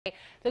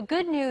The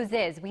good news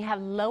is we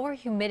have lower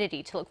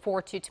humidity to look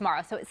forward to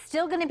tomorrow, so it's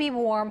still going to be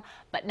warm,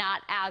 but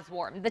not as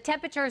warm. The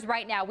temperatures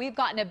right now, we've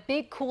gotten a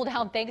big cool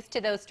down thanks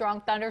to those strong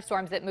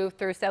thunderstorms that moved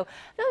through. So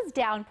those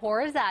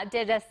downpours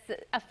did us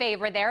a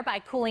favor there by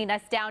cooling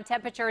us down.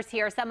 Temperatures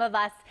here, some of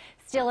us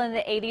still in the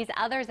 80s,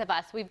 others of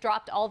us, we've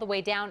dropped all the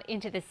way down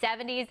into the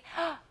 70s.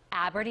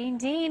 Aberdeen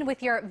Dean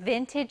with your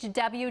vintage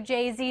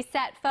WJZ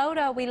set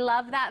photo. We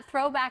love that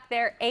throwback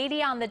there.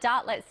 80 on the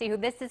dot. Let's see who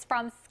this is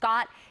from.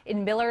 Scott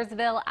in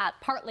Millersville.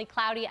 Partly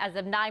cloudy as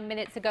of 9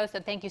 minutes ago.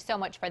 So thank you so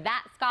much for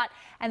that, Scott.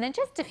 And then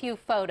just a few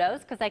photos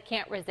because I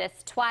can't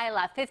resist.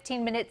 Twyla,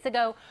 15 minutes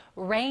ago.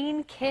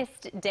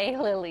 Rain-kissed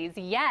daylilies.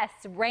 Yes,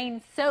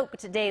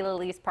 rain-soaked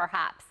daylilies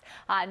perhaps.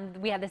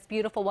 We have this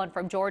beautiful one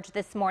from George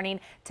this morning.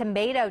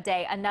 Tomato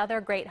Day, another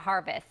great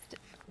harvest.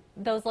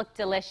 Those look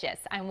delicious.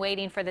 I'm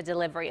waiting for the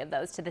delivery of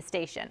those to the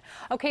station.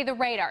 Okay, the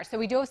radar. So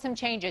we do have some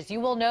changes. You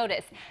will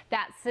notice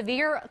that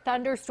severe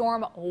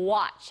thunderstorm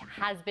watch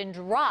has been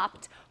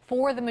dropped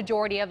for the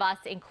majority of us,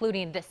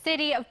 including the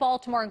city of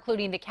Baltimore,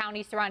 including the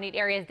county surrounding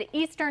areas. The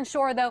eastern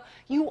shore, though,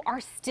 you are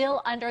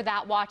still under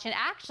that watch. And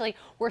actually,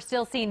 we're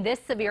still seeing this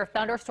severe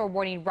thunderstorm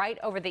warning right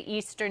over the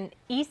eastern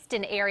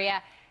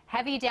area.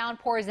 Heavy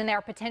downpours in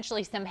there,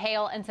 potentially some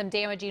hail and some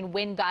damaging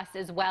wind gusts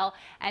as well.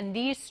 And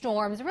these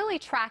storms really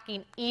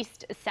tracking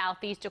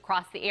east-southeast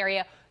across the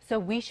area. So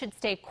we should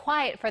stay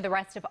quiet for the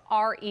rest of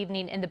our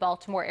evening in the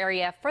Baltimore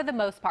area. For the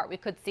most part, we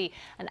could see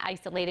an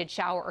isolated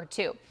shower or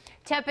two.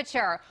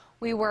 Temperature.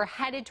 We were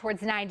headed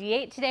towards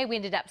 98 today. We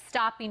ended up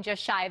stopping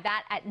just shy of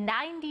that at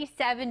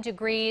 97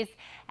 degrees.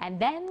 And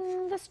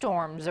then the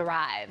storms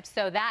arrived.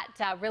 So that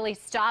really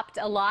stopped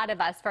a lot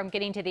of us from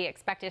getting to the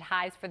expected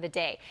highs for the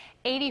day.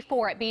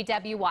 84 at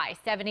BWI,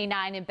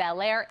 79 in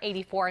Bel Air,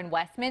 84 in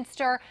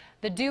Westminster.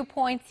 The dew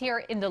points here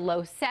in the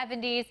low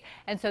 70s.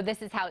 And so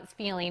this is how it's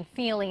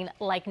feeling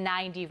like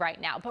 90 right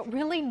now. But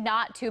really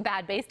not too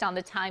bad based on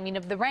the timing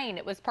of the rain.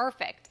 It was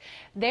perfect.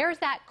 There's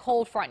that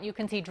cold front you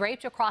can see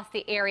draped across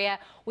the area.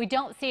 We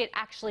don't see it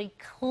actually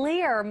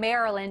clear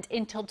Maryland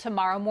until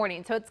tomorrow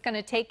morning. So it's going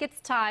to take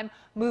its time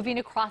moving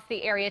across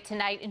the area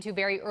tonight into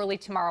very early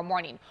tomorrow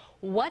morning.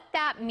 What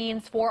that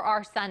means for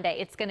our Sunday,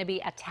 it's going to be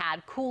a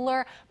tad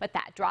cooler, but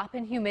that drop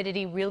in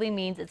humidity really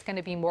means it's going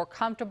to be more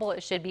comfortable.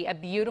 It should be a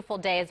beautiful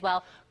day as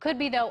well. Could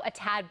be, though, a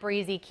tad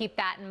breezy. Keep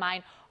that in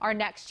mind. Our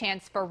next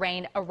chance for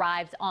rain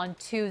arrives on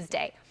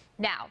Tuesday.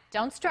 Now,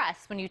 don't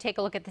stress when you take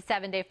a look at the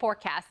 7-day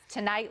forecast.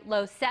 Tonight,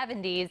 low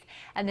 70s,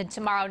 and then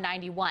tomorrow,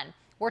 91.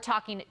 We're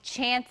talking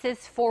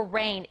chances for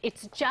rain.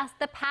 It's just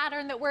the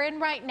pattern that we're in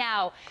right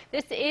now.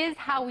 This is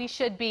how we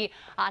should be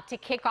to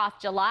kick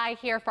off July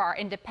here for our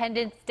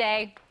Independence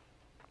Day.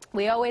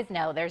 We always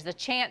know there's a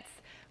chance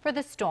for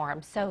the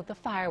storm, so the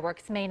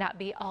fireworks may not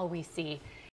be all we see